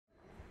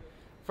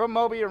From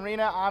Moby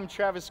Arena, I'm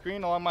Travis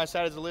Green. Along my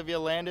side is Olivia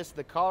Landis.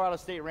 The Colorado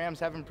State Rams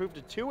have improved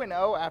to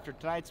 2-0 after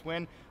tonight's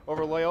win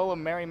over Loyola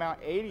Marymount,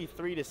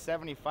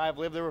 83-75.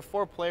 Liv, there were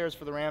 4 players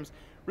for the Rams.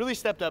 Really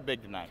stepped up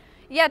big tonight.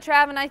 Yeah,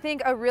 Trav, and I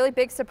think a really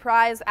big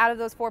surprise out of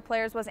those 4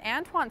 players was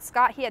Antoine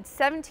Scott. He had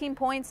 17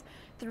 points,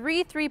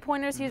 3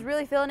 3-pointers. He was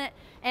really feeling it,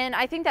 and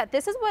I think that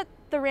this is what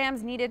the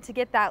Rams needed to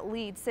get that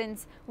lead,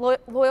 since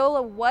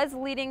Loyola was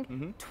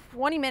leading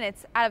 20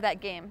 minutes out of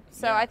that game.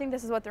 So I think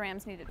this is what the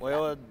Rams needed.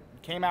 Loyola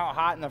came out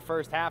hot in the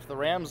first half. The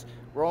Rams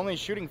were only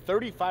shooting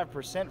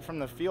 35% from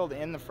the field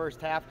in the first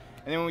half.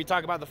 And then when we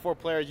talk about the 4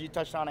 players, you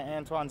touched on it,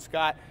 Antoine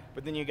Scott,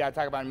 but then you got to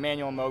talk about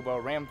Emmanuel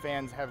Mogbo. Ram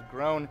fans have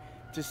grown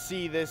to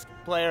see this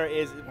player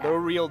is the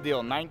real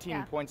deal.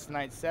 19 points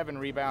tonight, 7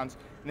 rebounds.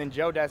 And then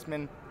Joe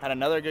Desmond had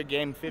another good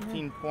game,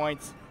 15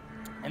 points.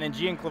 And then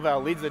Gian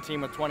Clavel leads the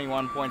team with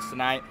 21 points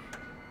tonight.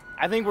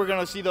 I think we're going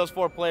to see those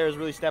 4 players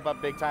really step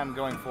up big time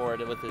going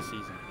forward with this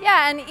season.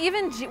 Yeah, and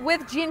even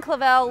with Gian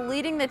Clavel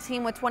leading the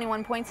team with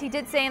 21 points, he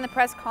did say in the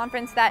press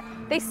conference that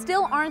they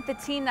still aren't the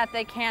team that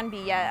they can be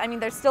yet. I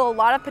mean, there's still a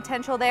lot of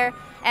potential there,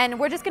 and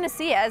we're just going to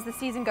see it as the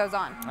season goes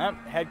on.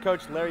 Head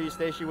coach Larry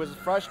Eustace was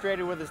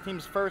frustrated with his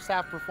team's first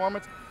half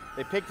performance.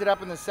 They picked it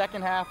up in the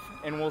second half,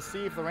 and we'll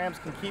see if the Rams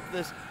can keep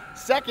this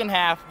second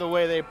half the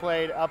way they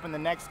played up in the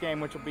next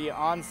game, which will be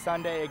on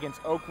Sunday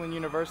against Oakland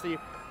University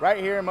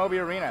right here in Moby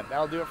Arena.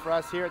 That'll do it for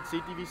us here at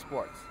CTV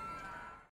Sports.